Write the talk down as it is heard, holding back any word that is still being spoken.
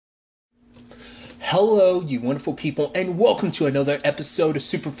Hello, you wonderful people, and welcome to another episode of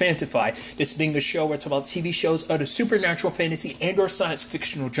Super-Fanta-Fi. This being a show where I talk about TV shows of the supernatural, fantasy, and or science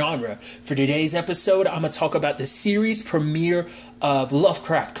fictional genre. For today's episode, I'm going to talk about the series premiere of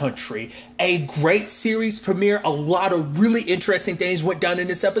Lovecraft Country. A great series premiere. A lot of really interesting things went down in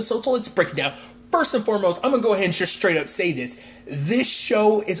this episode, so let's break it down. First and foremost, I'm going to go ahead and just straight up say this. This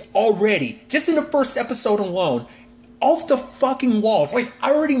show is already, just in the first episode alone, off the fucking walls. Like,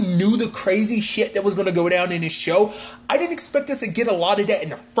 I already knew the crazy shit that was going to go down in this show. I didn't expect us to get a lot of that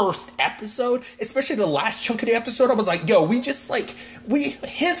in the first episode, especially the last chunk of the episode. I was like, yo, we hints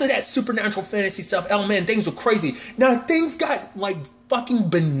of that supernatural fantasy stuff. Oh man, things were crazy. Now, things got, like,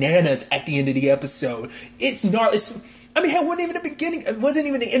 fucking bananas at the end of the episode. It's gnarly. I mean, hell, it wasn't even the beginning. It wasn't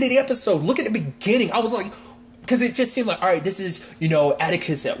even the end of the episode. Look at the beginning. I was like, because it just seemed like, all right, this is,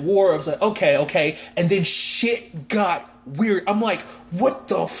 Atticus at war. I was like, okay. And then shit got weird. I'm like, what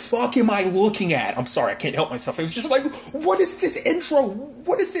the fuck am I looking at? I'm sorry, I can't help myself. It was just like, what is this intro?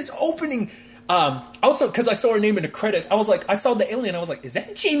 What is this opening? Also, because I saw her name in the credits, I saw the alien. I was like, is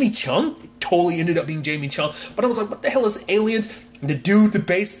that Jamie Chung? It totally ended up being Jamie Chung. But I was like, what the hell is aliens? And the dude, the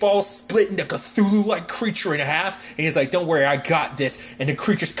baseball, splitting the Cthulhu-like creature in half. And he's like, don't worry, I got this. And the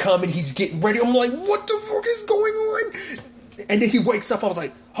creature's coming, he's getting ready. I'm like, what the fuck is going on? And then he wakes up. I was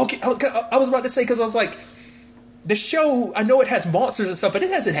like, okay. I was about to say, because I was like, the show, I know it has monsters and stuff, but it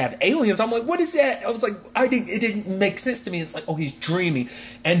doesn't have aliens. I'm like, what is that? I was like, it didn't make sense to me. It's like, oh, he's dreaming.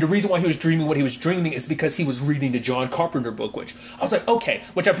 And the reason why he was dreaming what he was dreaming is because he was reading the John Carpenter book, which I was like, okay,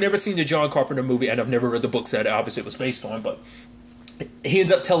 which I've never seen the John Carpenter movie, and I've never read the books that obviously it was based on, but he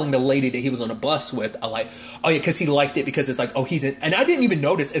ends up telling the lady that he was on a bus with, because he liked it because it's like, oh, and I didn't even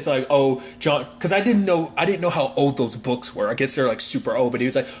notice. It's like, oh, John, because I didn't know how old those books were. I guess they're like super old, but he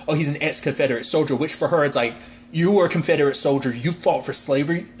was like, oh, he's an ex-Confederate soldier, which for her, it's like, you were a Confederate soldier, you fought for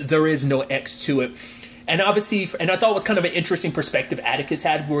slavery, there is no X to it. And obviously, and I thought it was kind of an interesting perspective Atticus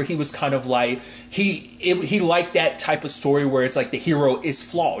had, where he was kind of like, he liked that type of story where it's like the hero is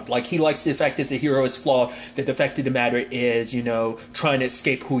flawed. Like, he likes the fact that the hero is flawed, that the fact of the matter is, trying to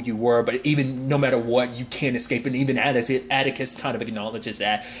escape who you were, but even no matter what, you can't escape. And even Atticus kind of acknowledges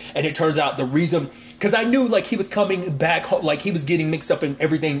that. And it turns out the reason, because I knew, like, he was coming back home, like, he was getting mixed up in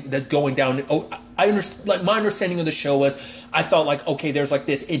everything that's going down. I understand, like, my understanding of the show was, I thought, like, okay, there's, like,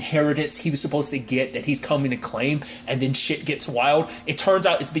 this inheritance he was supposed to get that he's coming to claim, and then shit gets wild. It turns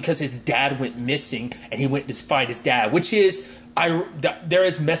out it's because his dad went missing, and he went to find his dad, which is, there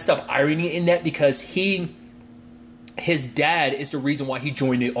is messed up irony in that, because his dad is the reason why he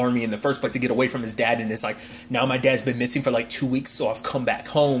joined the army in the first place, to get away from his dad. And it's like, now my dad's been missing for like 2 weeks, so I've come back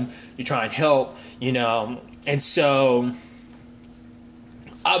home to try and help, and so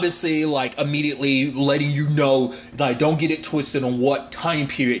obviously, like, immediately letting you know, like, don't get it twisted on what time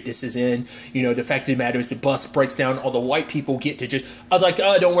period this is in. The fact of the matter is the bus breaks down, all the white people get to just, I was like,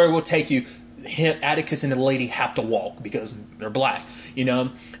 oh, don't worry, we'll take you. Atticus and the lady have to walk because they're black, and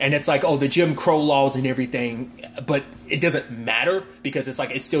it's like, oh, the Jim Crow laws and everything, but it doesn't matter because it's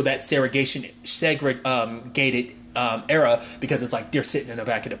like, it's still that segregated era, because it's like they're sitting in the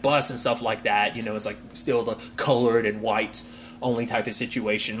back of the bus and stuff like that. It's like still the colored and white only type of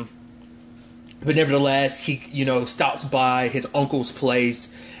situation. But nevertheless, he stops by his uncle's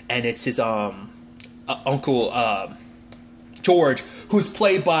place, and it's his uncle George, who's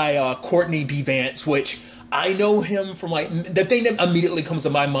played by Courtney B. Vance, which I know him from, like, the thing that immediately comes to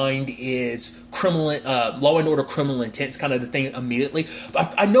my mind is Law and Order Criminal Intent. It's kind of the thing immediately.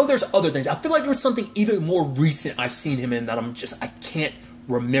 But I know there's other things. I feel like there's something even more recent I've seen him in that I can't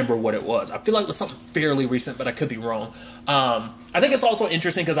remember what it was. I feel like it was something fairly recent, but I could be wrong. I think it's also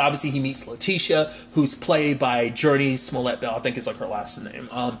interesting because obviously he meets Letitia, who's played by Journey Smollett Bell. I think it's like her last name.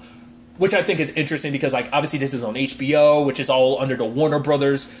 Which I think is interesting because, like, obviously this is on HBO, which is all under the Warner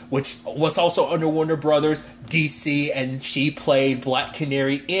Brothers, which was also under Warner Brothers, DC, and she played Black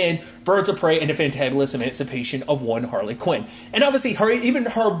Canary in Birds of Prey and the Fantabulous Emancipation of One Harley Quinn. And obviously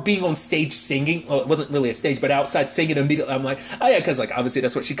her being on stage singing, well, it wasn't really a stage, but outside singing immediately, I'm like, oh yeah, because, like, obviously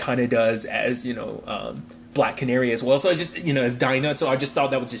that's what she kind of does as, Black Canary as well. So I just, as Dinah. So I just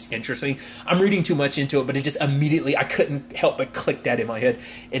thought that was just interesting. I'm reading too much into it, but it just immediately, I couldn't help but click that in my head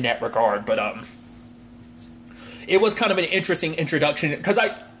in that regard. But it was kind of an interesting introduction because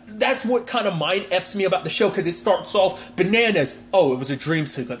that's what kind of mind F's me about the show, because it starts off bananas. Oh, it was a dream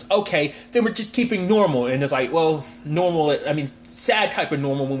sequence. Okay, then we're just keeping normal. And it's like, well, normal, I mean, sad type of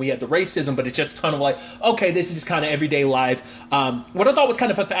normal when we had the racism, but it's just kind of like, okay, this is just kind of everyday life. What I thought was kind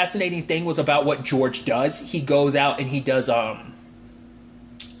of a fascinating thing was about what George does. He goes out and he does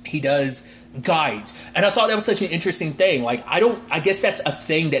guides. And I thought that was such an interesting thing. Like, I guess that's a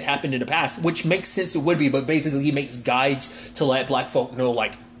thing that happened in the past, which makes sense, it would be, but basically he makes guides to let black folk know,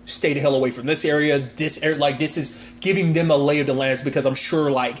 like, stay the hell away from this area, like, this is giving them a lay of the lands, because I'm sure,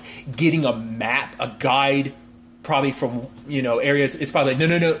 like, getting a map, a guide, probably from, areas, is probably,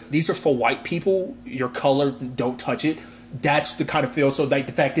 no, these are for white people, your color, don't touch it. That's the kind of feel. So, like,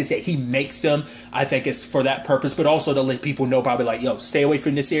 the fact is that he makes them, I think, is for that purpose, but also to let people know, probably, like, yo, stay away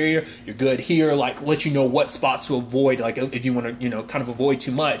from this area, you're good here, like, let you know what spots to avoid, like, if you want to, kind of avoid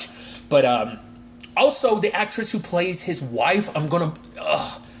too much. But also the actress who plays his wife, I'm gonna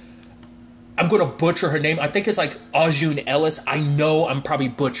butcher her name. I think it's like Ajun Ellis. I know I'm probably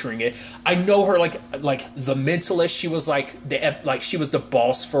butchering it. I know her like The Mentalist. She was she was the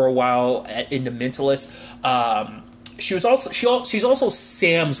boss for a while in The Mentalist. She's also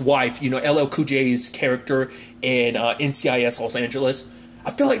Sam's wife. LL Cool J's character in NCIS Los Angeles.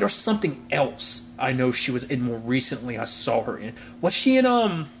 I feel like there's something else I know she was in more recently. I saw her in. Was she in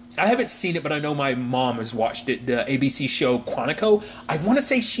I haven't seen it, but I know my mom has watched it, the ABC show Quantico. I want to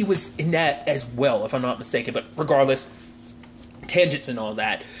say she was in that as well, if I'm not mistaken. But regardless, tangents and all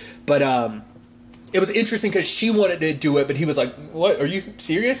that. But it was interesting because she wanted to do it, but he was like, what, are you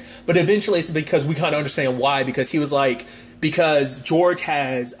serious? But eventually it's because we kind of understand why, because he was like, because George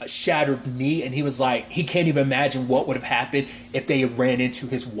has a shattered knee, and he was like, he can't even imagine what would have happened if they had ran into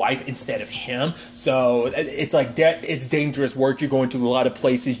his wife instead of him. So it's like that. It's dangerous work. You're going to a lot of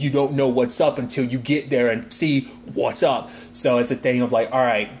places. You don't know what's up until you get there and see what's up. So it's a thing of like, all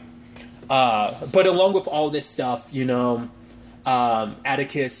right. But along with all this stuff,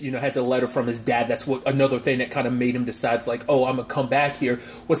 Atticus, has a letter from his dad. That's what another thing that kind of made him decide, like, oh, I'm gonna come back here.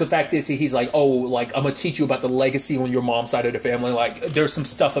 What's the fact is he's like, oh, like, I'm gonna teach you about the legacy on your mom's side of the family. Like, there's some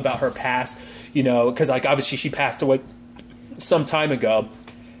stuff about her past, because like obviously she passed away some time ago.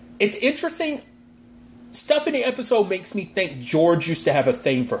 It's interesting. Stuff in the episode makes me think George used to have a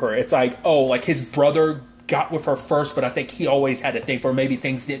thing for her. It's like, oh, like his brother got with her first, but I think he always had a thing for her. Maybe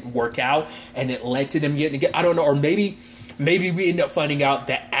things didn't work out and it led to them getting together. I don't know, or maybe we end up finding out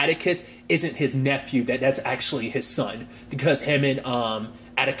that Atticus isn't his nephew, that's actually his son, because him and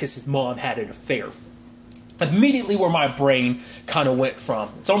Atticus's mom had an affair. Immediately where my brain kind of went from.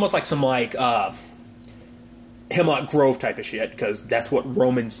 It's almost like some like Hemlock Grove type of shit, because that's what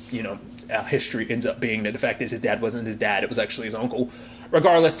Roman's, history ends up being. That the fact is his dad wasn't his dad, it was actually his uncle.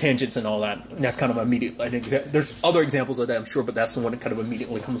 Regardless, tangents and all that. And that's kind of immediate. There's other examples of that, I'm sure, but that's the one that kind of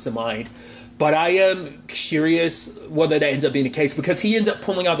immediately comes to mind. But I am curious whether that ends up being the case, because he ends up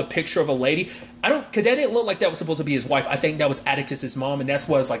pulling out the picture of a lady. Because that didn't look like that was supposed to be his wife. I think that was Atticus's mom, and that's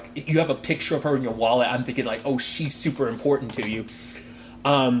why it's like, you have a picture of her in your wallet. I'm thinking like, oh, she's super important to you.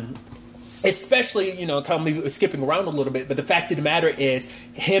 Especially, kind of skipping around a little bit, but the fact of the matter is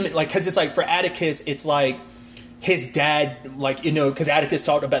him, like, because it's like for Atticus, it's like his dad, like, because Atticus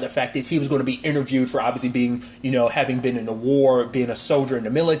talked about the fact that he was going to be interviewed for obviously being, having been in the war, being a soldier in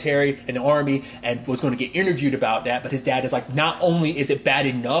the military, in the army, and was going to get interviewed about that. But his dad is like, not only is it bad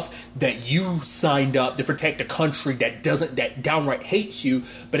enough that you signed up to protect a country that downright hates you,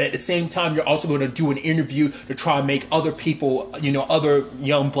 but at the same time, you're also going to do an interview to try and make other people, other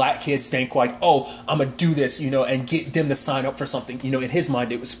young black kids think like, oh, I'm going to do this, and get them to sign up for something. In his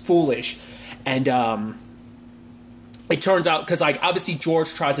mind, it was foolish. And, it turns out, because like obviously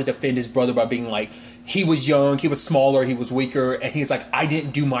George tries to defend his brother by being like, he was young, he was smaller, he was weaker, and he's like, I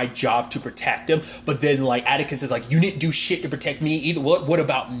didn't do my job to protect him. But then like Atticus is like, you didn't do shit to protect me either. What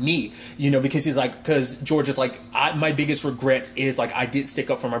about me? Because he's like, because George is like, my biggest regrets is like I did stick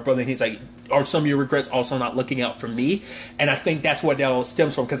up for my brother. And he's like, are some of your regrets also not looking out for me? And I think that's what that all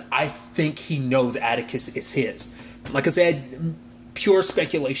stems from, because I think he knows Atticus is his. Like I said, pure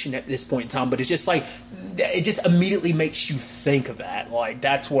speculation at this point in time, but it's just like, it just immediately makes you think of that. Like,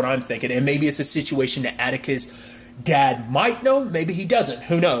 that's what I'm thinking. And maybe it's a situation that Atticus' dad might know, maybe he doesn't,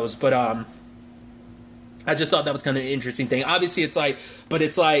 who knows. But I just thought that was kind of an interesting thing. Obviously it's like, but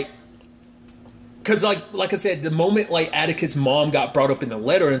it's like, because like I said, the moment like Atticus' mom got brought up in the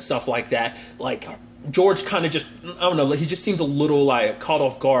letter and stuff like that, like George kind of just, I don't know, he just seemed a little like caught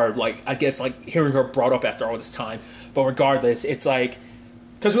off guard, like I guess like hearing her brought up after all this time. But regardless, it's like,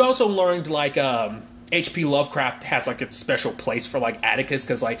 because we also learned like H.P. Lovecraft has like a special place for like Atticus,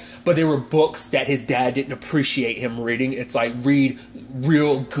 because like, but there were books that his dad didn't appreciate him reading. It's like, read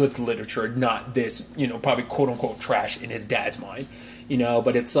real good literature, not this, probably quote unquote trash in his dad's mind,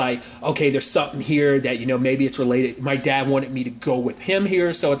 but it's like, okay, there's something here that, maybe it's related. My dad wanted me to go with him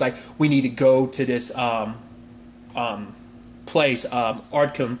here. So it's like, we need to go to this place,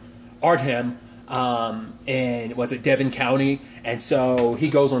 Ardham, in, was it Devon County? And so he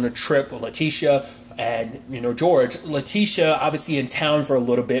goes on a trip with Letitia and, you know, George. Letitia obviously in town for a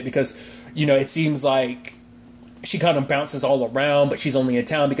little bit because, you know, it seems like she kind of bounces all around, but she's only in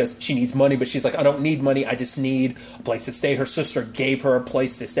town because she needs money. But she's like, I don't need money. I just need a place to stay. Her sister gave her a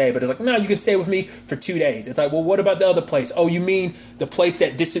place to stay. But it's like, no, you can stay with me for 2 days. It's like, well, what about the other place? Oh, you mean the place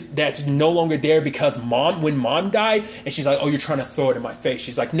that's no longer there because when mom died? And she's like, oh, you're trying to throw it in my face.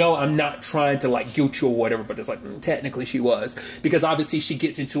 She's like, no, I'm not trying to like guilt you or whatever. But it's like, technically she was. Because obviously she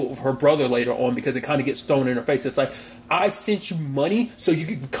gets into it with her brother later on because it kind of gets thrown in her face. It's like, I sent you money so you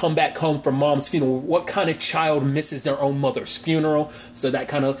could come back home from mom's funeral. What kind of child misses their own mother's funeral? So that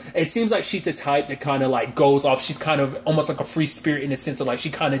kind of, it seems like she's the type that kind of like goes off. She's kind of almost like a free spirit in the sense of like she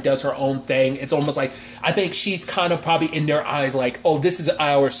kind of does her own thing. It's almost like, I think she's kind of probably in their eyes like, oh, this is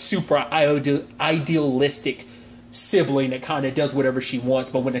our super idealistic sibling that kind of does whatever she wants.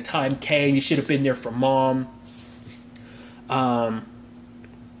 But when the time came, you should have been there for mom.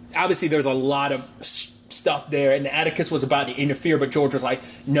 Obviously there's a lot of stuff there, and Atticus was about to interfere, but George was like,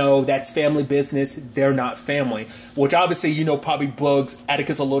 no, that's family business, they're not family, which obviously, you know, probably bugs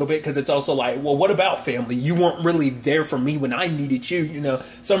Atticus a little bit because it's also like, well, what about family? You weren't really there for me when I needed you, you know.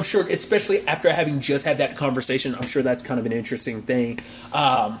 So I'm sure, especially after having just had that conversation, I'm sure that's kind of an interesting thing.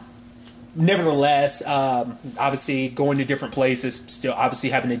 Nevertheless, obviously going to different places, still obviously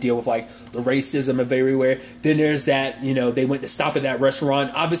having to deal with like the racism of everywhere. Then there's that, you know, they went to stop at that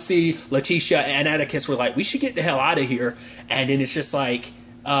restaurant. Obviously, Letitia and Atticus were like, we should get the hell out of here. And then it's just like,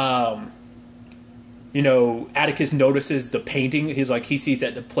 you know, Atticus notices the painting. He's like, he sees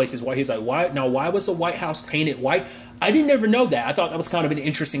that the place is white. He's like, why? Now, why was the White House painted white? I didn't ever know that. I thought that was kind of an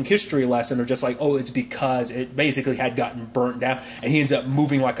interesting history lesson, or just like, oh, it's because it basically had gotten burnt down. And he ends up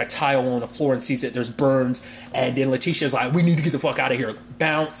moving like a tile on the floor and sees that there's burns. And then Letitia's like, we need to get the fuck out of here.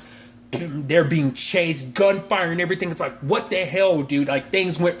 Bounce. They're being chased, gunfire and everything. It's like, what the hell, dude? Like,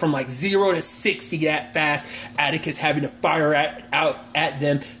 things went from like 0 to 60 that fast. Atticus having to fire out at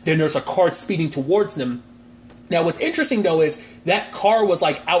them. Then there's a car speeding towards them. Now, what's interesting, though, is that car was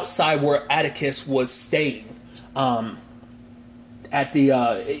like outside where Atticus was staying. At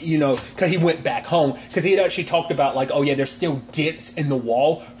the, you know, because he went back home. Because he had actually talked about, like, oh, yeah, there's still dents in the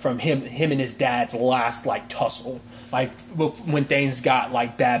wall from him and his dad's last, like, tussle. Like, when things got,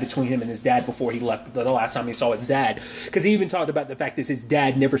 like, bad between him and his dad before he left, the last time he saw his dad. Because he even talked about the fact that his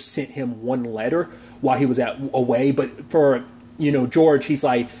dad never sent him one letter while he was away. But for, you know, George, he's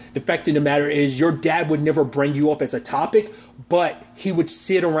like, the fact of the matter is your dad would never bring you up as a topic, but he would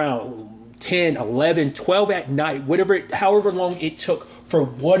sit around 10, 11, 12 at night, however long it took for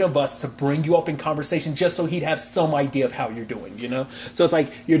one of us to bring you up in conversation just so he'd have some idea of how you're doing, you know? So it's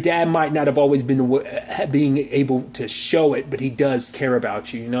like your dad might not have always been being able to show it, but he does care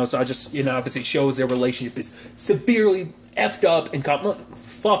about you, you know? So I just, you know, obviously shows their relationship is severely effed up and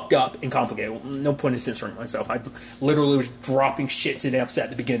fucked up and complicated. No point in censoring myself. I literally was dropping shit to them at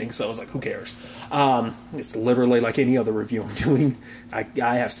the beginning, so I was like, who cares? It's literally like any other review I'm doing.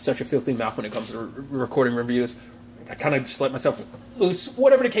 I have such a filthy mouth when it comes to recording reviews. I kind of just let myself loose.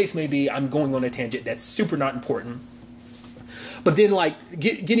 Whatever the case may be, I'm going on a tangent that's super not important. But then, like,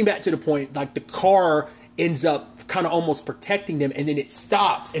 getting back to the point, like, the car ends up kind of almost protecting them, and then it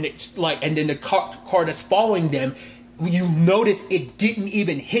stops, and it's like, and then the car that's following them, you notice it didn't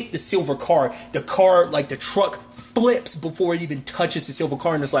even hit the silver car. The car, like the truck, flips before it even touches the silver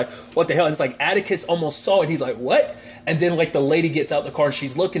car. And it's like, what the hell? And it's like Atticus almost saw it. He's like, what? And then like the lady gets out the car and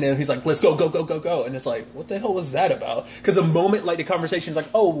she's looking at him. He's like, let's go, go, go, go, go. And it's like, what the hell was that about? Because the moment like the conversation is like,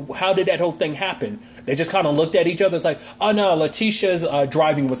 oh, how did that whole thing happen? They just kind of looked at each other. It's like, oh no, Letitia's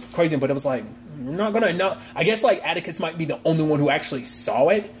driving was crazy. But it was like, I'm not going to know. I guess like Atticus might be the only one who actually saw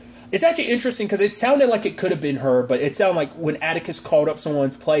it. It's actually interesting because it sounded like it could have been her, but it sounded like when Atticus called up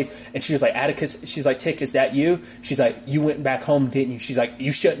someone's place and she was like, Atticus, she's like, Tick, is that you? She's like, you went back home, didn't you? She's like,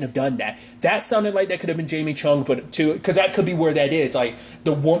 you shouldn't have done that. That sounded like that could have been Jamie Chung, but too, because that could be where that is. Like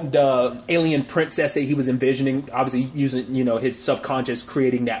the alien princess that he was envisioning, obviously using, you know, his subconscious,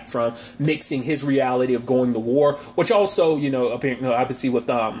 creating that from mixing his reality of going to war, which also, you know, obviously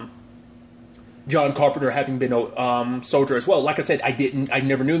with, John Carpenter having been a soldier as well. Like I said, I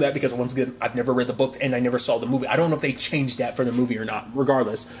never knew that because once again, I've never read the books and I never saw the movie. I don't know if they changed that for the movie or not,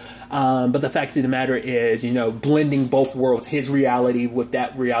 regardless. But the fact of the matter is, you know, blending both worlds, his reality with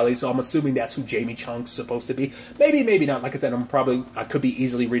that reality. So I'm assuming that's who Jamie Chung's supposed to be. Maybe, maybe not. Like I said, I could be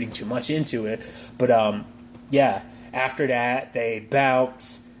easily reading too much into it. But yeah, after that, they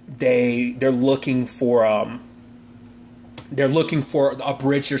bounce. They're looking for a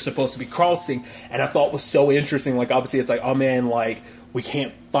bridge they're supposed to be crossing, and I thought was so interesting. Like, obviously, it's like, oh man, like, we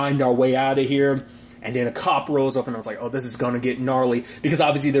can't find our way out of here. And then a cop rolls up, and I was like, oh, this is going to get gnarly. Because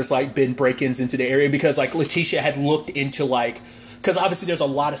obviously there's, like, been break-ins into the area. Because, like, Letitia had looked into, like... Because obviously there's a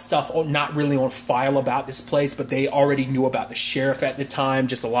lot of stuff not really on file about this place. But they already knew about the sheriff at the time.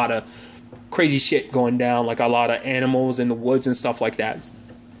 Just a lot of crazy shit going down. Like, a lot of animals in the woods and stuff like that.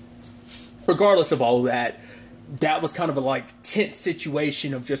 Regardless of all of that, that was kind of a, like, tense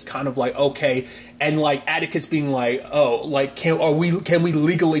situation of just kind of like, okay, and, like, Atticus being like, oh, like, can we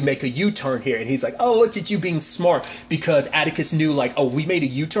legally make a U-turn here? And he's like, oh, look at you being smart, because Atticus knew, like, oh, we made a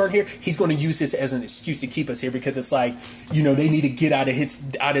U-turn here, he's going to use this as an excuse to keep us here, because it's like, you know, they need to get out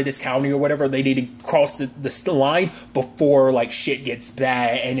of this county or whatever, they need to cross the line before, like, shit gets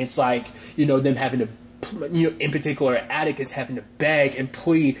bad, and it's like, you know, them having to, you know, in particular, Atticus having to beg and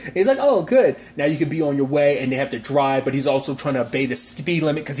plead. He's like, oh, good. Now you can be on your way, and they have to drive, but he's also trying to obey the speed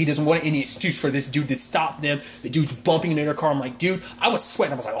limit because he doesn't want any excuse for this dude to stop them. The dude's bumping into their car. I'm like, dude, I was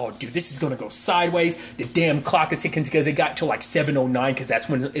sweating. I was like, oh, dude, this is going to go sideways. The damn clock is ticking because it got to like 7:09 because that's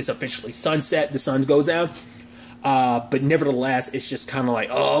when it's officially sunset. The sun goes out. But nevertheless, it's just kind of like,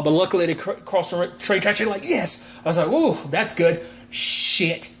 oh, but luckily they crossed the train tracks. Like, yes. I was like, ooh, that's good.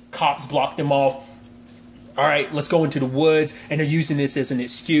 Shit. Cops blocked them off. All right, let's go into the woods, and they're using this as an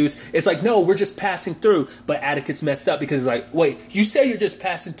excuse. It's like, no, we're just passing through. But Atticus messed up because it's like, wait, you say you're just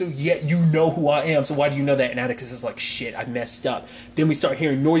passing through, yet you know who I am, so why do you know that? And Atticus is like, shit, I messed up. Then we start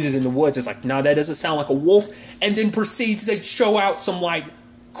hearing noises in the woods. It's like, nah, that doesn't sound like a wolf. And then proceeds to show out some, like,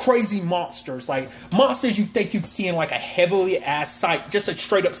 crazy monsters, like monsters you think you'd see in like a heavily ass site, just a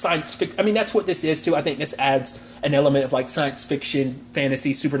straight up science fiction. I mean, that's what this is too. I think this adds an element of like science fiction,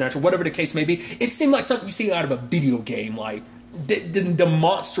 fantasy, supernatural, whatever the case may be. It seemed like something you see out of a video game. Like the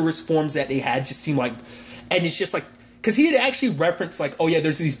monstrous forms that they had just seemed like, and it's just like, because he had actually referenced like, oh yeah,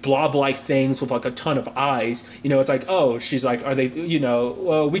 there's these blob-like things with like a ton of eyes. You know, it's like, oh, she's like, are they, you know,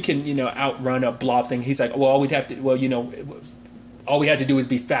 well, we can, you know, outrun a blob thing. He's like, well, all we'd have to, well, you know, all we had to do is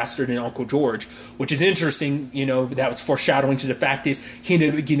be faster than Uncle George, which is interesting. You know, that was foreshadowing to the fact is he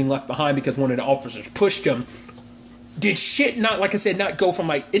ended up getting left behind because one of the officers pushed him. Did shit not, like I said, not go from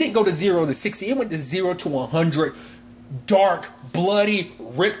like, it didn't go to 0 to 60. It went to 0 to 100. Dark, bloody,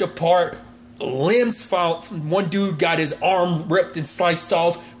 ripped apart, limbs fall. One dude got his arm ripped and sliced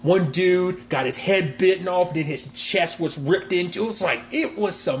off. One dude got his head bitten off. Then his chest was ripped into. It was like, it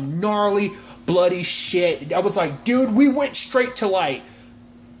was some gnarly, bloody shit. I was like, dude, we went straight to like,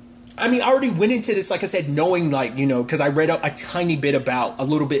 I mean, I already went into this, like I said, knowing, like, you know, because I read a tiny bit about, a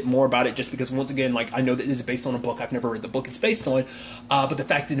little bit more about it, just because, once again, like, I know that this is based on a book. I've never read the book it's based on, but the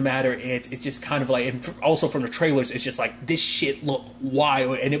fact of the matter, it's just kind of like, and also from the trailers, it's just like, this shit looked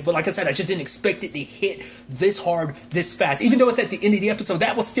wild, and but like I said, I just didn't expect it to hit this hard, this fast. Even though it's at the end of the episode,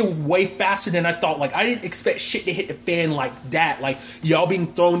 that was still way faster than I thought. Like, I didn't expect shit to hit the fan like that. Like, y'all being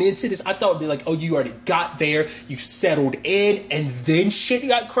thrown into this, I thought, like, oh, you already got there, you settled in, and then shit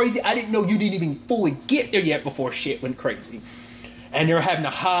got crazy. I didn't know you didn't even fully get there yet before shit went crazy. And they're having to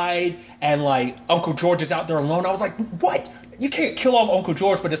hide, and like Uncle George is out there alone. I was like, what? You can't kill off Uncle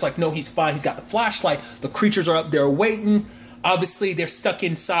George, but it's like, no, he's fine. He's got the flashlight. The creatures are up there waiting. Obviously, they're stuck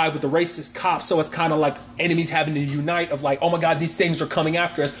inside with the racist cops, so it's kind of like enemies having to unite of like, oh my god, these things are coming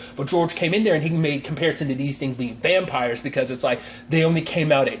after us. But George came in there and he made comparison to these things being vampires, because it's like they only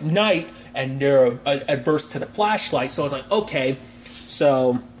came out at night and they're adverse to the flashlight. So it's like, okay,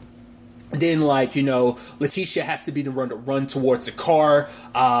 so then, like, you know, Letitia has to be the one to run towards the car.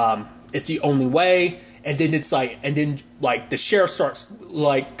 It's the only way. And then it's like, and then, like, the sheriff starts,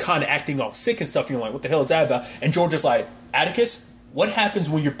 like, kind of acting all sick and stuff. And you're like, what the hell is that about? And George is like, Atticus, what happens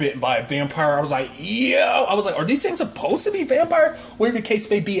when you're bitten by a vampire? I was like, are these things supposed to be vampire? Whatever the case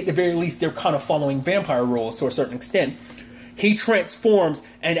may be, at the very least, they're kind of following vampire rules to a certain extent. He transforms,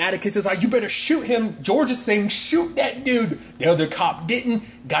 and Atticus is like, you better shoot him. George is saying, shoot that dude. The other cop didn't.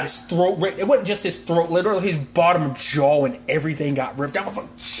 Got his throat ripped. It wasn't just his throat, literally his bottom jaw and everything got ripped. I was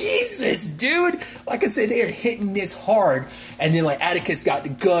like, Jesus, dude. Like I said, they're hitting this hard. And then, like, Atticus got the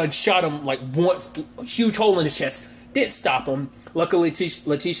gun, shot him, like, once, a huge hole in his chest. Didn't stop him. Luckily,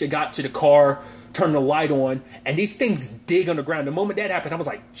 Letitia got to the car, turned the light on, and these things dig on the ground. The moment that happened, I was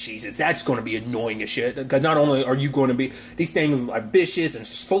like, Jesus, that's going to be annoying as shit. Because not only are you going to be, these things are vicious and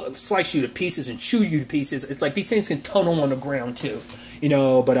slice you to pieces and chew you to pieces. It's like these things can tunnel on the ground too, you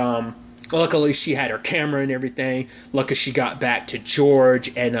know. But luckily she had her camera and everything. Luckily she got back to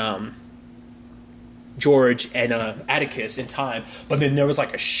George and Atticus in time. But then there was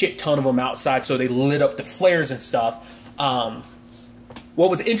like a shit ton of them outside, so they lit up the flares and stuff. what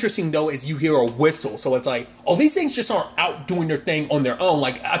was interesting though is you hear a whistle, so it's like, oh, these things just aren't out doing their thing on their own.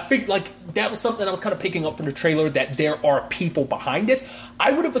 Like I think like that was something I was kind of picking up from the trailer, that there are people behind this.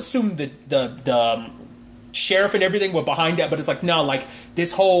 I would have assumed that the sheriff and everything were behind that, but it's like no, like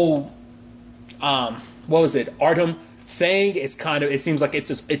this whole what was it, Artem thing, it's kind of, it seems like it's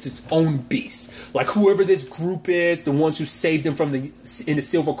its own beast. Like whoever this group is, the ones who saved him from in the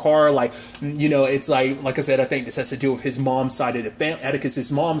silver car, like, you know, it's like I said, I think this has to do with his mom's side of the family,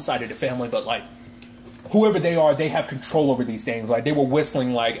 Atticus's mom's side of the family, but like whoever they are, they have control over these things. Like they were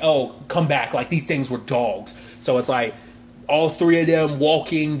whistling like, oh, come back, like these things were dogs. So it's like all three of them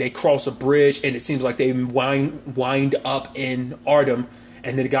walking, they cross a bridge, and it seems like they wind up in Artem,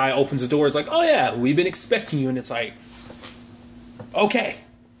 and then the guy opens the door, it's like, oh yeah, we've been expecting you, and it's like, okay,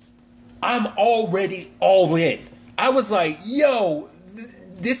 I'm already all in. I was like, yo,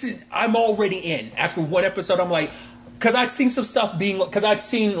 I'm already in. After one episode, I'm like, because I'd seen some stuff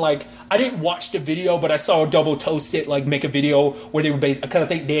like, I didn't watch the video, but I saw Double Toasted, like, make a video where they were I kind of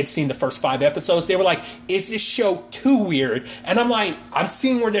think they had seen the first 5 episodes. They were like, is this show too weird? And I'm like, I'm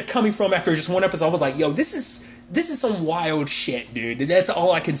seeing where they're coming from after just one episode. I was like, yo, this is some wild shit, dude. That's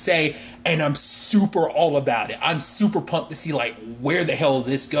all I can say, and I'm super all about it. I'm super pumped to see, like, where the hell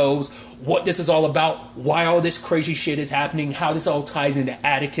this goes, what this is all about, why all this crazy shit is happening, how this all ties into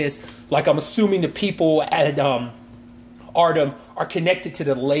Atticus. Like, I'm assuming the people at Artem are connected to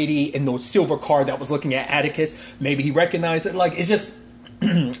the lady in the silver car that was looking at Atticus. Maybe he recognized it. Like, it's just,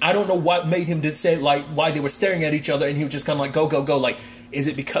 I don't know what made him just say, like, why they were staring at each other, and he was just kind of like, go, go, go. Like, is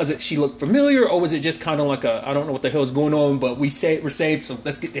it because she looked familiar, or was it just kind of like I don't know what the hell is going on, but we're saved, so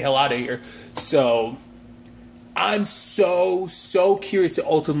let's get the hell out of here. So I'm so curious to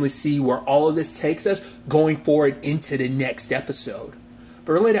ultimately see where all of this takes us going forward into the next episode.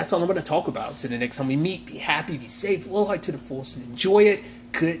 But really, that's all I'm going to talk about. So the next time we meet, be happy, be safe, live life to the fullest, and enjoy it.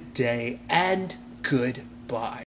 Good day and goodbye.